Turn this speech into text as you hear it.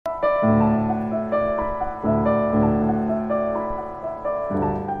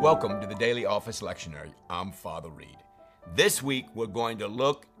Welcome to the Daily Office Lectionary. I'm Father Reed. This week we're going to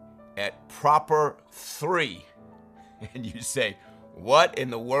look at proper three. And you say, what in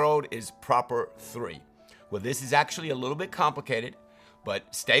the world is proper three? Well, this is actually a little bit complicated,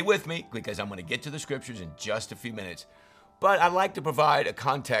 but stay with me because I'm going to get to the scriptures in just a few minutes. But I'd like to provide a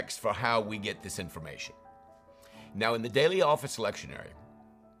context for how we get this information. Now, in the Daily Office Lectionary,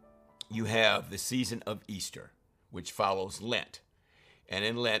 you have the season of Easter, which follows Lent. And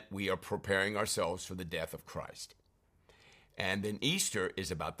in Lent, we are preparing ourselves for the death of Christ. And then Easter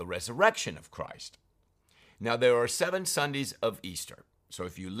is about the resurrection of Christ. Now, there are 7 Sundays of Easter. So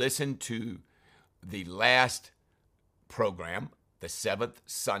if you listen to the last program, the 7th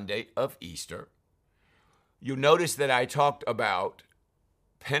Sunday of Easter, you'll notice that I talked about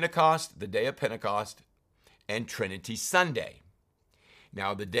Pentecost, the day of Pentecost, and Trinity Sunday.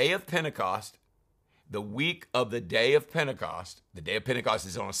 Now, the day of Pentecost, the week of the day of Pentecost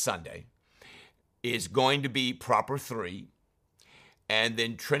is on a Sunday, is going to be proper 3. And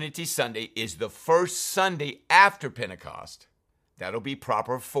then Trinity Sunday is the first Sunday after Pentecost. That'll be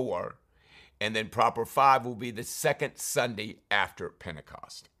proper 4. And then proper 5 will be the second Sunday after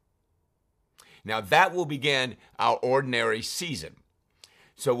Pentecost. Now that will begin our ordinary season.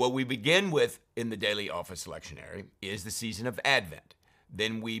 So what we begin with in the Daily Office Lectionary is the season of Advent.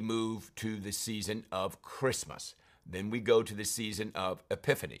 Then we move to the season of Christmas. Then we go to the season of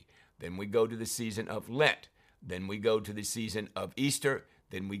Epiphany. Then we go to the season of Lent. Then we go to the season of Easter.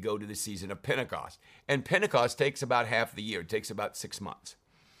 Then we go to the season of Pentecost. And Pentecost takes about half the year. It takes about 6 months.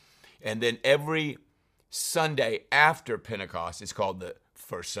 And then every Sunday after Pentecost is called the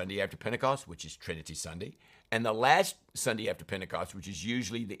first Sunday after Pentecost, which is Trinity Sunday. And the last Sunday after Pentecost, which is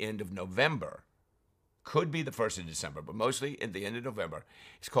usually the end of November, could be the 1st of December, but mostly at the end of November,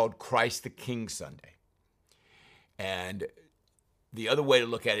 it's called Christ the King Sunday. And the other way to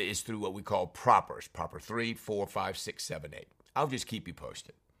look at it is through what we call propers, proper 3, 4, 5, 6, 7, 8. I'll just keep you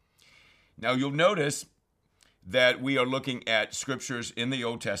posted. Now, you'll notice that we are looking at scriptures in the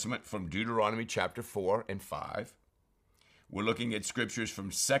Old Testament from Deuteronomy chapter 4 and 5. We're looking at scriptures from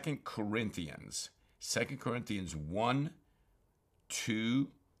 2 Corinthians 1, 2,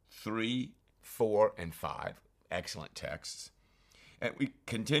 3, 4, and 5. Excellent texts. And we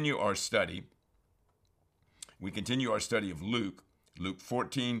continue our study. Of Luke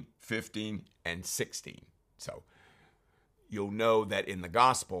 14, 15, and 16. So you'll know that in the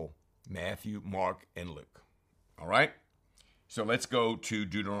gospel, Matthew, Mark, and Luke. All right? So let's go to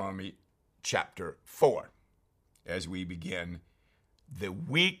Deuteronomy chapter 4 as we begin the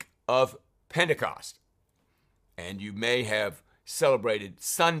week of Pentecost. And you may have celebrated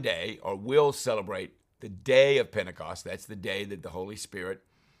Sunday or will celebrate the day of Pentecost. That's the day that the Holy Spirit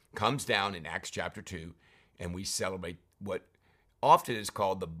comes down in Acts chapter 2, and we celebrate what often is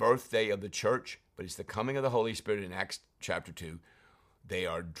called the birthday of the church, but it's the coming of the Holy Spirit in Acts chapter 2. They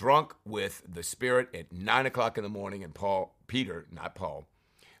are drunk with the Spirit at 9 o'clock in the morning, and Peter,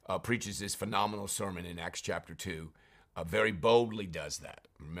 preaches this phenomenal sermon in Acts chapter 2, very boldly does that.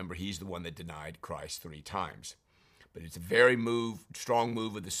 Remember, he's the one that denied Christ 3 times. But it's a very strong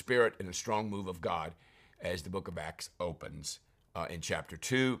move of the Spirit and a strong move of God as the book of Acts opens. In chapter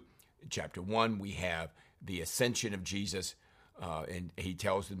 2, in chapter 1, we have the ascension of Jesus, and he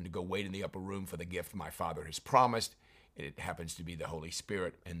tells them to go wait in the upper room for the gift my Father has promised. And it happens to be the Holy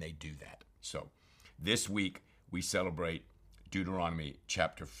Spirit, and they do that. So this week, we celebrate Deuteronomy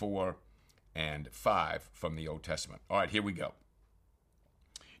chapter 4 and 5 from the Old Testament. All right, here we go.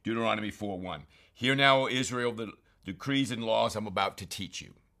 Deuteronomy 4:1. Hear now, O Israel, the decrees and laws I'm about to teach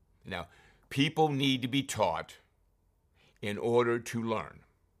you. Now, people need to be taught in order to learn.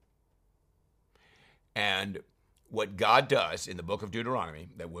 And what God does in the book of Deuteronomy,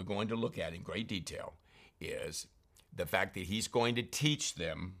 that we're going to look at in great detail, is the fact that he's going to teach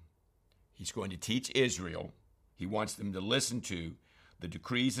them, he's going to teach Israel, he wants them to listen to the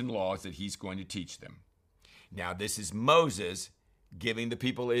decrees and laws that he's going to teach them. Now, this is Moses giving the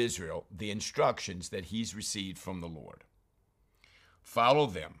people of Israel the instructions that he's received from the Lord. Follow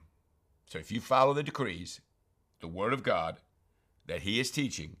them. So if you follow the decrees, the word of God that he is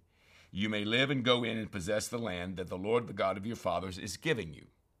teaching, you may live and go in and possess the land that the Lord, the God of your fathers, is giving you.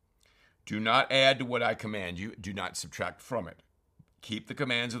 Do not add to what I command you. Do not subtract from it. Keep the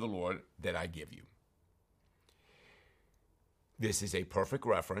commands of the Lord that I give you. This is a perfect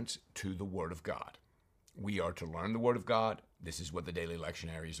reference to the Word of God. We are to learn the Word of God. This is what the Daily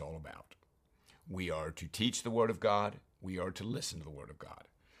Lectionary is all about. We are to teach the Word of God. We are to listen to the Word of God.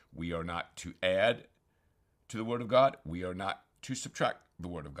 We are not to add to the Word of God. We are not to subtract the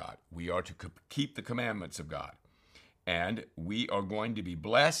Word of God. We are to keep the commandments of God. And we are going to be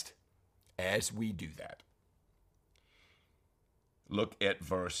blessed as we do that. Look at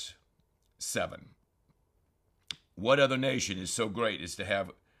verse 7. What other nation is so great as to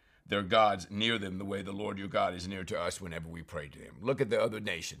have their gods near them the way the Lord your God is near to us whenever we pray to him? Look at the other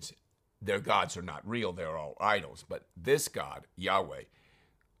nations. Their gods are not real. They're all idols. But this God, Yahweh,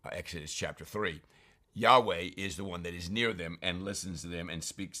 Exodus chapter 3, Yahweh is the one that is near them and listens to them and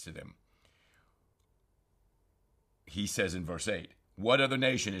speaks to them. He says in verse 8, what other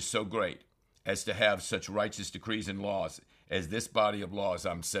nation is so great as to have such righteous decrees and laws as this body of laws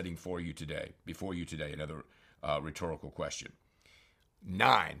I'm setting before you today? Another rhetorical question.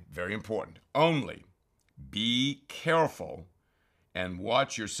 9, very important. Only be careful and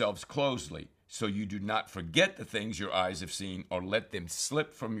watch yourselves closely, so you do not forget the things your eyes have seen or let them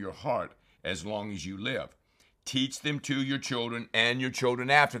slip from your heart as long as you live. Teach them to your children and your children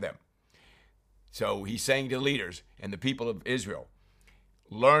after them. So he's saying to leaders and the people of Israel,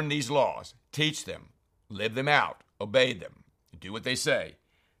 learn these laws, teach them, live them out, obey them, do what they say.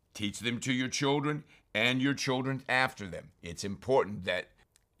 Teach them to your children and your children after them. It's important that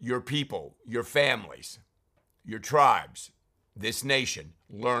your people, your families, your tribes, this nation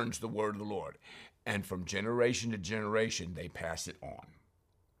learns the word of the Lord. And from generation to generation, they pass it on.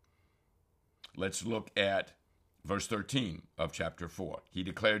 Let's look at verse 13 of chapter 4. He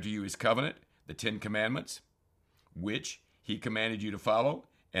declared to you his covenant, the 10 commandments, which he commanded you to follow,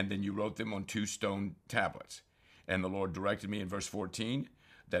 and then you wrote them on 2 stone tablets. And the Lord directed me in verse 14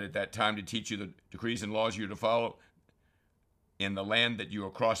 that at that time to teach you the decrees and laws you are to follow in the land that you are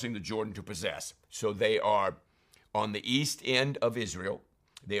crossing the Jordan to possess. So they are on the east end of Israel.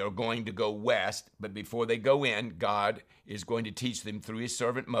 They are going to go west, but before they go in, God is going to teach them through his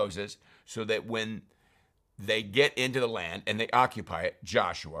servant Moses so that when they get into the land and they occupy it,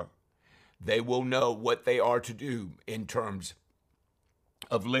 Joshua, they will know what they are to do in terms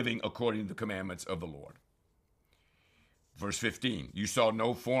of living according to the commandments of the Lord. Verse 15, you saw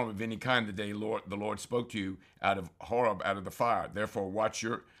no form of any kind the day the Lord spoke to you out of Horeb, out of the fire. Therefore, watch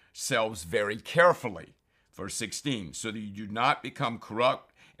yourselves very carefully. Verse 16, so that you do not become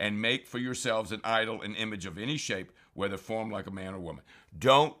corrupt and make for yourselves an idol, an image of any shape, whether formed like a man or woman.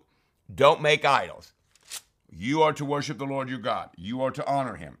 Don't make idols. You are to worship the Lord your God. You are to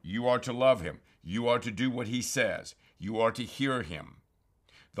honor him. You are to love him. You are to do what he says. You are to hear him.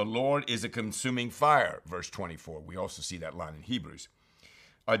 The Lord is a consuming fire, verse 24. We also see that line in Hebrews.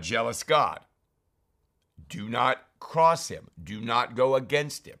 A jealous God. Do not cross him. Do not go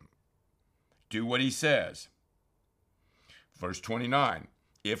against him. Do what he says. Verse 29.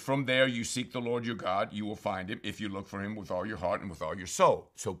 If from there you seek the Lord your God, you will find him if you look for him with all your heart and with all your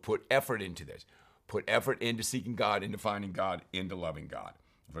soul. So put effort into this. Put effort into seeking God, into finding God, into loving God.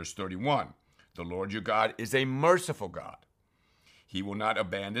 Verse 31. The Lord your God is a merciful God. He will not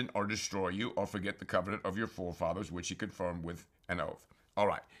abandon or destroy you or forget the covenant of your forefathers, which he confirmed with an oath. All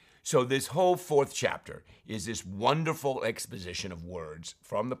right. So this whole 4th chapter is this wonderful exposition of words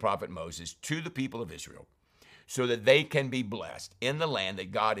from the prophet Moses to the people of Israel so that they can be blessed in the land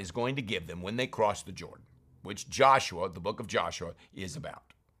that God is going to give them when they cross the Jordan, which Joshua, the book of Joshua, is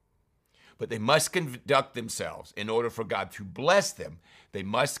about. But they must conduct themselves in order for God to bless them. They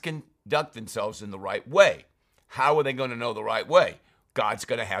must conduct themselves in the right way. How are they going to know the right way? God's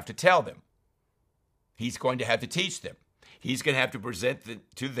going to have to tell them. He's going to have to teach them. He's going to have to present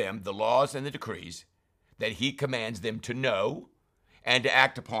to them the laws and the decrees that he commands them to know and to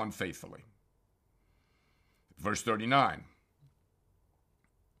act upon faithfully. Verse 39.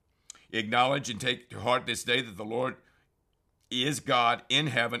 Acknowledge and take to heart this day that the Lord is God in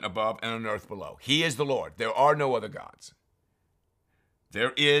heaven above and on earth below. He is the Lord. There are no other gods.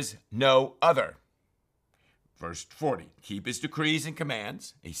 There is no other. Verse 40, keep his decrees and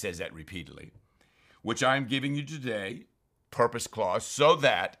commands, he says that repeatedly, which I am giving you today, purpose clause, so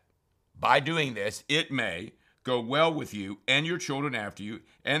that by doing this, it may go well with you and your children after you,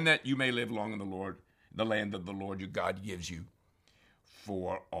 and that you may live long in the land that the Lord your God gives you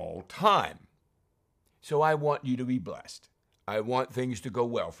for all time. So I want you to be blessed. I want things to go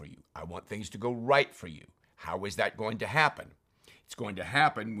well for you. I want things to go right for you. How is that going to happen? It's going to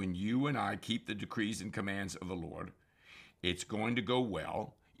happen when you and I keep the decrees and commands of the Lord. It's going to go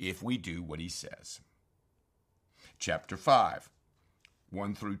well if we do what he says. Chapter 5,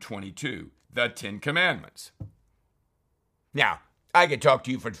 1 through 22, the 10 Commandments. Now, I could talk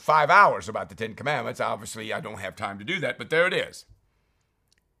to you for 5 hours about the 10 Commandments. Obviously, I don't have time to do that, but there it is.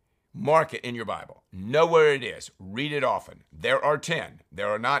 Mark it in your Bible. Know where it is. Read it often. There are 10. There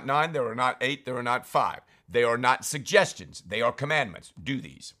are not 9. There are not 8. There are not 5. They are not suggestions. They are commandments. Do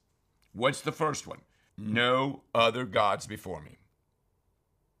these. What's the first one? no other gods before me.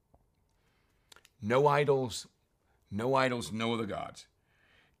 No idols, no other gods.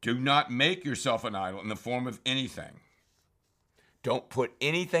 Do not make yourself an idol in the form of anything. Don't put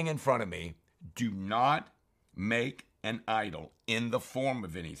anything in front of me. Do not make an idol in the form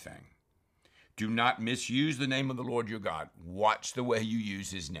of anything. Do not misuse the name of the Lord your God. Watch the way you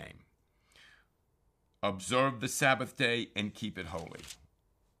use his name. Observe the Sabbath day and keep it holy.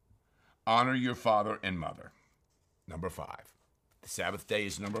 Honor your father and mother. Number 5. The Sabbath day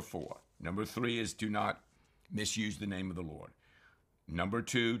is number 4. Number 3 is do not misuse the name of the Lord. Number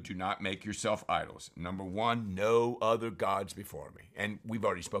 2, do not make yourself idols. Number 1, no other gods before me. And we've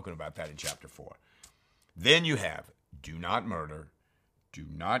already spoken about that in chapter 4. Then you have, do not murder, do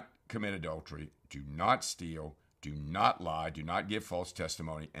not commit adultery, do not steal, do not lie, do not give false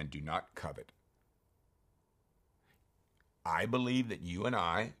testimony, and do not covet. I believe that you and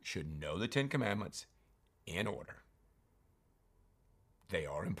I should know the 10 Commandments in order. They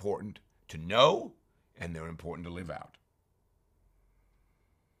are important to know, and they're important to live out.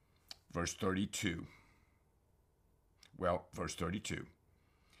 Verse 32. Verse 32.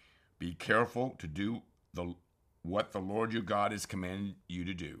 Be careful to do what the Lord your God has commanded you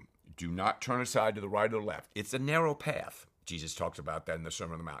to do. Do not turn aside to the right or the left. It's a narrow path. Jesus talks about that in the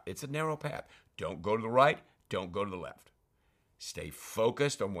Sermon on the Mount. It's a narrow path. Don't go to the right. Don't go to the left. Stay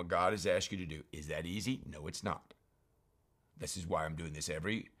focused on what God has asked you to do. Is that easy? No, it's not. This is why I'm doing this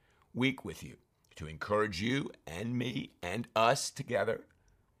every week with you, to encourage you and me and us together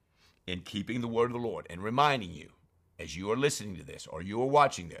in keeping the word of the Lord and reminding you, as you are listening to this or you are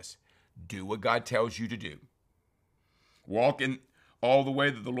watching this, do what God tells you to do. Walk in all the way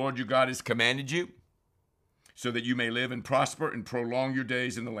that the Lord your God has commanded you, so that you may live and prosper and prolong your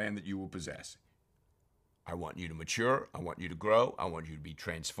days in the land that you will possess. I want you to mature. I want you to grow. I want you to be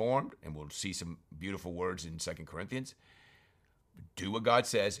transformed. And we'll see some beautiful words in 2 Corinthians. Do what God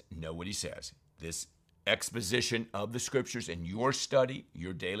says. Know what he says. This exposition of the scriptures and your study,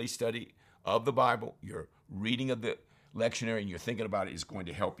 your daily study of the Bible, your reading of the lectionary, and you're thinking about it is going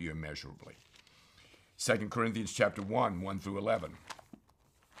to help you immeasurably. 2 Corinthians chapter 1, 1 through 11.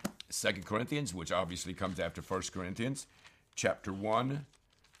 2 Corinthians, which obviously comes after 1 Corinthians, chapter 1,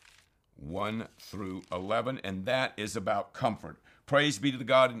 1 through 11, and that is about comfort. Praise be to the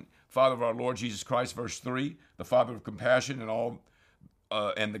God and Father of our Lord Jesus Christ, verse 3, the Father of compassion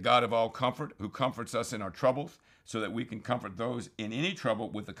and the God of all comfort, who comforts us in our troubles, so that we can comfort those in any trouble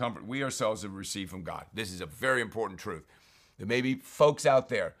with the comfort we ourselves have received from God. This is a very important truth. There may be folks out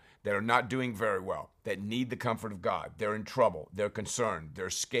there that are not doing very well, that need the comfort of God. They're in trouble. They're concerned. They're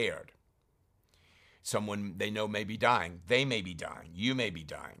scared. Someone they know may be dying. They may be dying. You may be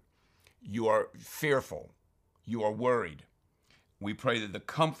dying. You are fearful. You are worried. We pray that the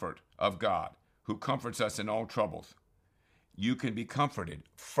comfort of God, who comforts us in all troubles, you can be comforted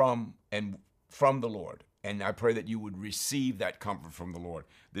from the Lord. And I pray that you would receive that comfort from the Lord.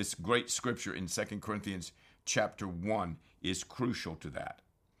 This great scripture in 2 Corinthians chapter 1 is crucial to that.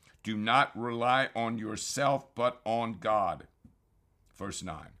 Do not rely on yourself, but on God. Verse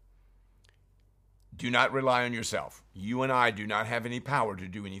 9. Do not rely on yourself. You and I do not have any power to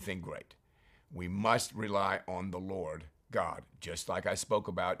do anything great. We must rely on the Lord God, just like I spoke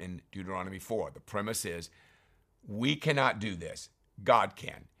about in Deuteronomy 4. The premise is we cannot do this. God can.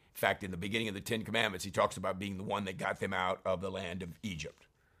 In fact, in the beginning of the 10 Commandments, he talks about being the one that got them out of the land of Egypt.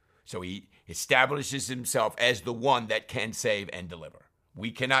 So he establishes himself as the one that can save and deliver.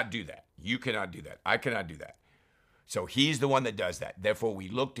 We cannot do that. You cannot do that. I cannot do that. So he's the one that does that. Therefore, we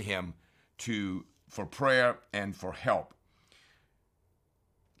look to him for prayer and for help.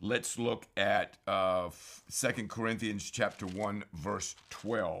 Let's look at 2 Corinthians chapter 1, verse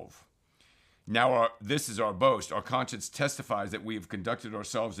 12. Now, this is our boast. Our conscience testifies that we have conducted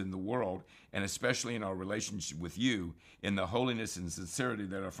ourselves in the world, and especially in our relationship with you, in the holiness and sincerity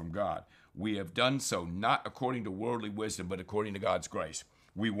that are from God. We have done so not according to worldly wisdom, but according to God's grace.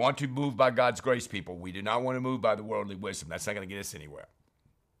 We want to move by God's grace, people. We do not want to move by the worldly wisdom. That's not going to get us anywhere.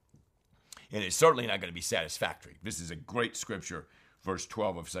 And it's certainly not going to be satisfactory. This is a great scripture, verse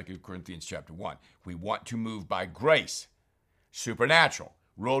 12 of 2 Corinthians chapter 1. We want to move by grace, supernatural.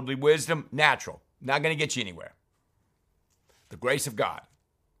 Worldly wisdom, natural. Not going to get you anywhere. The grace of God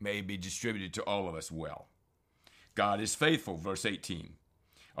may be distributed to all of us well. God is faithful, verse 18.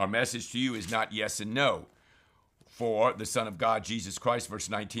 Our message to you is not yes and no. For the Son of God, Jesus Christ, verse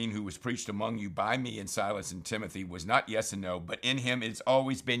 19, who was preached among you by me and Silas and Timothy, was not yes and no, but in him it's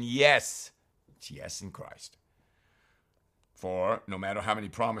always been yes. It's yes in Christ. For no matter how many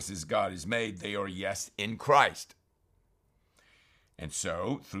promises God has made, they are yes in Christ. And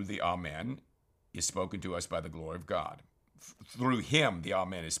so, through the Amen, is spoken to us by the glory of God. Through him, the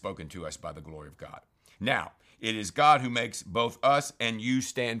Amen is spoken to us by the glory of God. Now, it is God who makes both us and you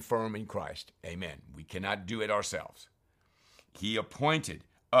stand firm in Christ. Amen. We cannot do it ourselves. He appointed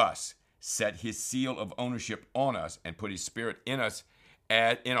us, set his seal of ownership on us, and put his Spirit in us,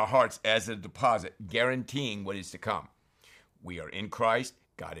 in our hearts as a deposit, guaranteeing what is to come. We are in Christ.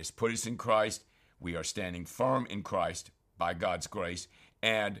 God has put us in Christ. We are standing firm in Christ by God's grace,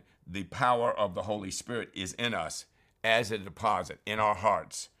 and the power of the Holy Spirit is in us as a deposit in our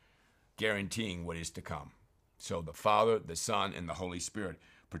hearts, guaranteeing what is to come. So the Father, the Son, and the Holy Spirit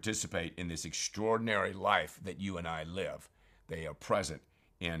participate in this extraordinary life that you and I live. They are present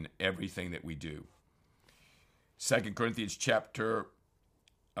in everything that we do. 2 Corinthians chapter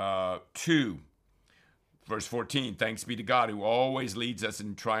 2, verse 14, thanks be to God who always leads us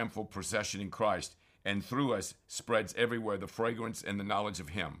in triumphal procession in Christ, and through us spreads everywhere the fragrance and the knowledge of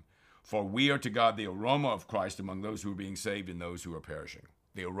him. For we are to God the aroma of Christ among those who are being saved and those who are perishing.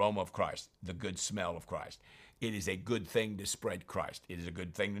 The aroma of Christ, the good smell of Christ. It is a good thing to spread Christ. It is a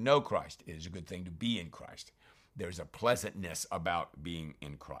good thing to know Christ. It is a good thing to be in Christ. There's a pleasantness about being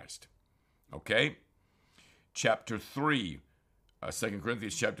in Christ. Okay? Chapter 3, 2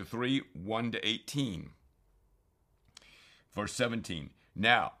 Corinthians chapter 3, 1 to 18. Verse 17.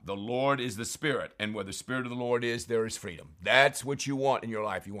 Now, the Lord is the Spirit, and where the Spirit of the Lord is, there is freedom. That's what you want in your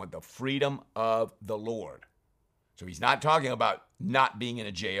life. You want the freedom of the Lord. So he's not talking about not being in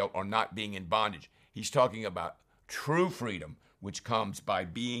a jail or not being in bondage. He's talking about true freedom, which comes by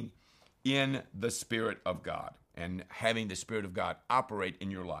being in the Spirit of God and having the Spirit of God operate in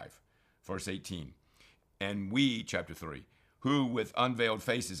your life. Verse 18. And we, chapter 3, who with unveiled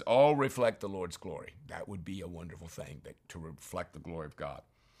faces all reflect the Lord's glory. That would be a wonderful thing, to reflect the glory of God.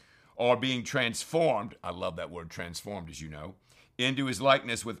 Or being transformed, I love that word transformed, as you know, into his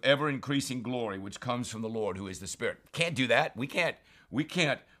likeness with ever-increasing glory, which comes from the Lord, who is the Spirit. Can't do that. We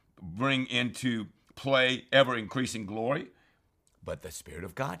can't bring into play ever-increasing glory, but the Spirit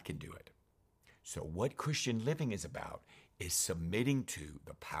of God can do it. So what Christian living is about is submitting to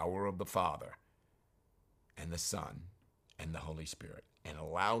the power of the Father and the Son and the Holy Spirit, and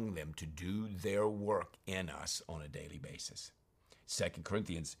allowing them to do their work in us on a daily basis. 2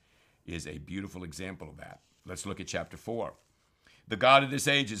 Corinthians is a beautiful example of that. Let's look at chapter 4. The God of this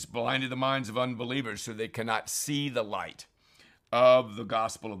age has blinded the minds of unbelievers so they cannot see the light of the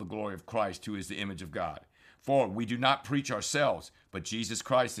gospel of the glory of Christ, who is the image of God. For we do not preach ourselves, but Jesus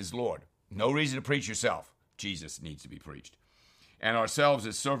Christ is Lord. No reason to preach yourself. Jesus needs to be preached. And ourselves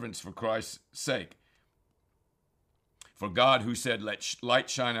as servants for Christ's sake. For God, who said, let light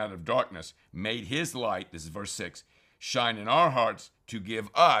shine out of darkness, made his light, this is verse 6, shine in our hearts to give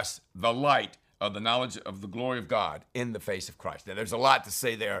us the light of the knowledge of the glory of God in the face of Christ. Now, there's a lot to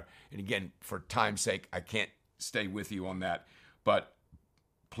say there. And again, for time's sake, I can't stay with you on that. But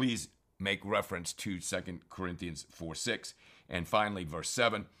please make reference to 2 Corinthians 4:6. And finally, verse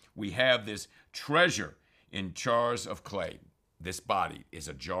 7, we have this treasure in jars of clay. This body is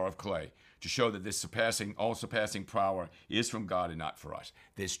a jar of clay, to show that this all-surpassing power is from God and not for us.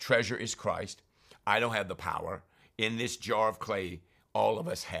 This treasure is Christ. I don't have the power. In this jar of clay, all of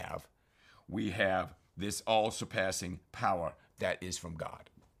us have. We have this all-surpassing power that is from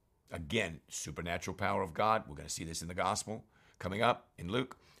God. Again, supernatural power of God. We're going to see this in the gospel coming up in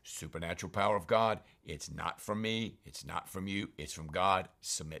Luke. Supernatural power of God. It's not from me. It's not from you. It's from God.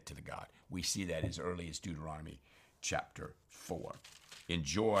 Submit to the God. We see that as early as Deuteronomy chapter 4.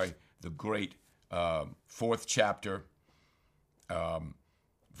 Enjoy the great fourth chapter,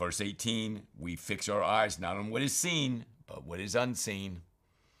 verse 18. We fix our eyes not on what is seen, but what is unseen.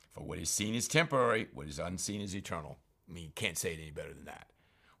 For what is seen is temporary, what is unseen is eternal. I mean, you can't say it any better than that.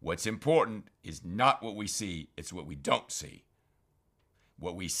 What's important is not what we see, it's what we don't see.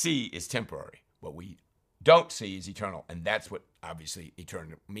 What we see is temporary. What we don't see is eternal. And that's what, obviously,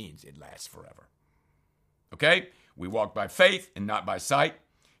 eternal means. It lasts forever. Okay? We walk by faith and not by sight.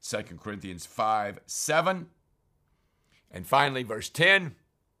 2 Corinthians 5:7. And finally, verse 10.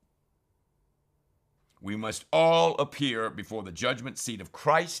 We must all appear before the judgment seat of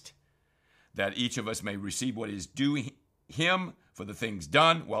Christ, that each of us may receive what is due him for the things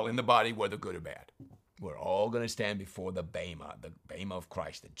done while in the body, whether good or bad. We're all going to stand before the bema of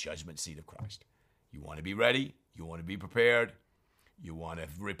Christ, the judgment seat of Christ. You want to be ready. You want to be prepared. You want to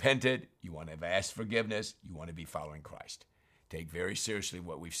have repented. You want to have asked forgiveness. You want to be following Christ. Take very seriously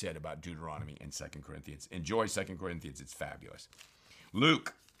what we've said about Deuteronomy and 2 Corinthians. Enjoy 2 Corinthians. It's fabulous.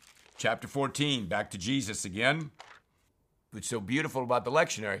 Luke chapter 14, back to Jesus again. What's so beautiful about the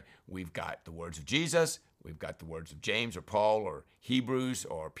lectionary, we've got the words of Jesus. We've got the words of James or Paul or Hebrews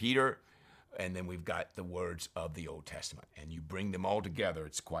or Peter. And then we've got the words of the Old Testament. And you bring them all together,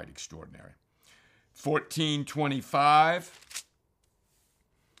 it's quite extraordinary. 14:25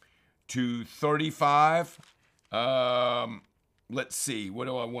 to 35. Let's see. What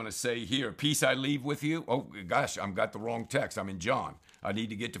do I want to say here? Peace I leave with you. Oh, gosh, I've got the wrong text. I'm in John. I need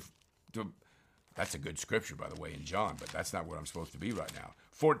to get to that's a good scripture, by the way, in John, but that's not where I'm supposed to be right now.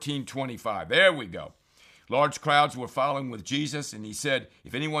 14:25. There we go. Large crowds were following with Jesus, and he said,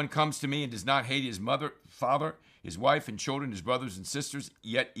 if anyone comes to me and does not hate his mother, father, his wife and children, his brothers and sisters,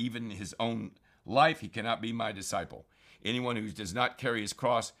 yet even his own life, he cannot be my disciple. Anyone who does not carry his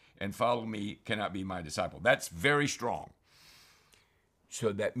cross and follow me cannot be my disciple. That's very strong.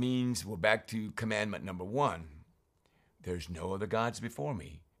 So that means we're back to commandment number 1. There's no other gods before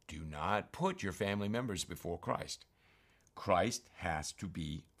me. Do not put your family members before Christ. Christ has to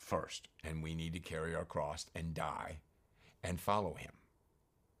be first, and we need to carry our cross and die and follow him.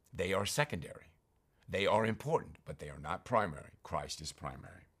 They are secondary. They are important, but they are not primary. Christ is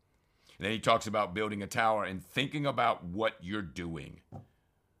primary. And then he talks about building a tower and thinking about what you're doing.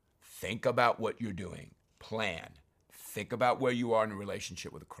 Think about what you're doing. Plan. Think about where you are in a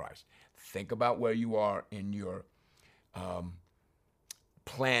relationship with Christ. Think about where you are in your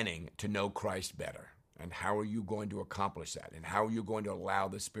planning to know Christ better. And how are you going to accomplish that? And how are you going to allow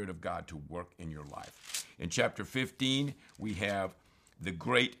the Spirit of God to work in your life? In chapter 15, we have the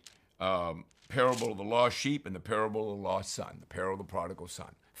great parable of the lost sheep and the parable of the lost son, the parable of the prodigal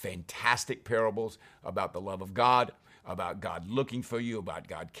son. Fantastic parables about the love of God, about God looking for you, about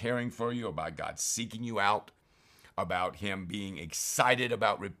God caring for you, about God seeking you out, about him being excited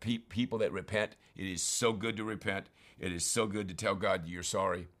about people that repent. It is so good to repent. It is so good to tell God you're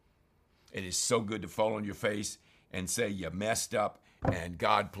sorry. It is so good to fall on your face and say you messed up and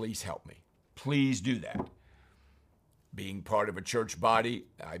God, please help me. Please do that. Being part of a church body,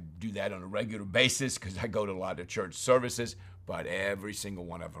 I do that on a regular basis because I go to a lot of church services, but every single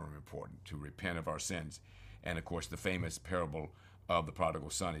one of them are important to repent of our sins. And of course, the famous parable of the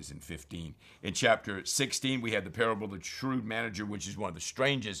prodigal son is in 15. In chapter 16, we have the parable of the shrewd manager, which is one of the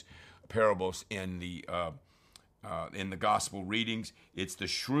strangest parables in the gospel readings. It's the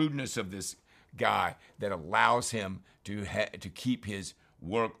shrewdness of this guy that allows him to keep his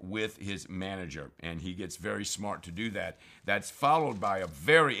work with his manager, and he gets very smart to do that. That's followed by a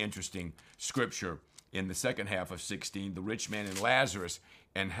very interesting scripture in the second half of 16, the rich man and Lazarus,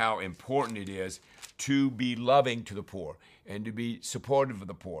 and how important it is to be loving to the poor and to be supportive of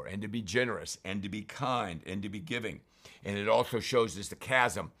the poor and to be generous and to be kind and to be giving. And it also shows us the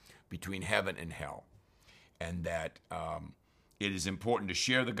chasm between heaven and hell, and that it is important to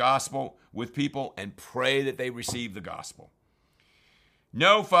share the gospel with people and pray that they receive the gospel.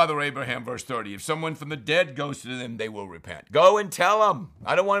 No, Father Abraham, verse 30, if someone from the dead goes to them, they will repent. Go and tell them.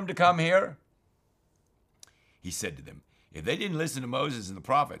 I don't want them to come here. He said to them, if they didn't listen to Moses and the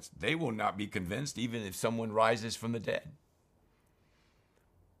prophets, they will not be convinced even if someone rises from the dead.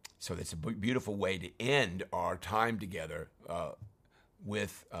 So that's a beautiful way to end our time together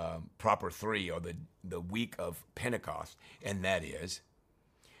with Proper 3, or the week of Pentecost, and that is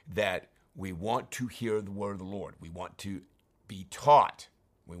that we want to hear the word of the Lord. We want to be taught.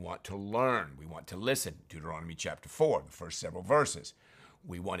 We want to learn. We want to listen. Deuteronomy chapter 4, the first several verses.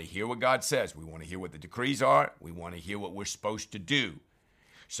 We want to hear what God says. We want to hear what the decrees are. We want to hear what we're supposed to do.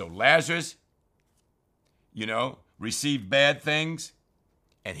 So Lazarus, received bad things,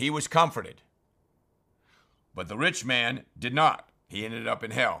 and he was comforted. But the rich man did not. He ended up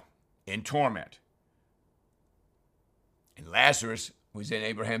in hell, in torment. And Lazarus was in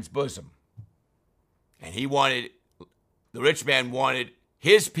Abraham's bosom. And the rich man wanted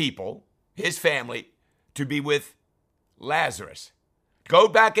his people, his family, to be with Lazarus. Go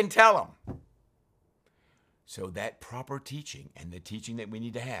back and tell him. So that proper teaching and the teaching that we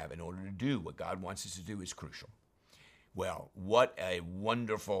need to have in order to do what God wants us to do is crucial. Well, what a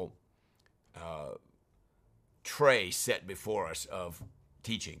wonderful tray set before us of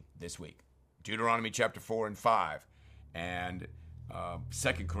teaching this week. Deuteronomy chapter 4 and 5 and 2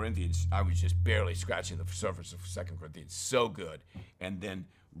 Corinthians. I was just barely scratching the surface of 2 Corinthians. So good. And then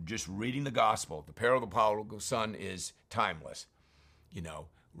just reading the gospel. The parable of the prodigal son is timeless.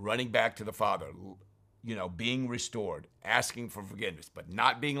 Running back to the Father, being restored, asking for forgiveness, but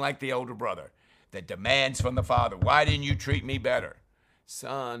not being like the older brother that demands from the Father, why didn't you treat me better?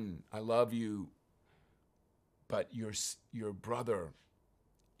 Son, I love you, but your brother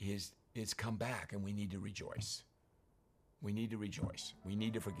is come back, and we need to rejoice. We need to rejoice. We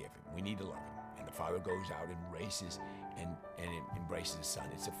need to forgive him. We need to love him. And the Father goes out and races and embraces his son.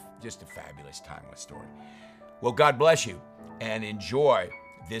 It's just a fabulous, timeless story. Well, God bless you, and enjoy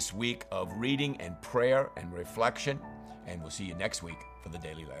this week of reading and prayer and reflection. And we'll see you next week for the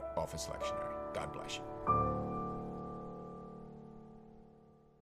Daily Office Lectionary. God bless you.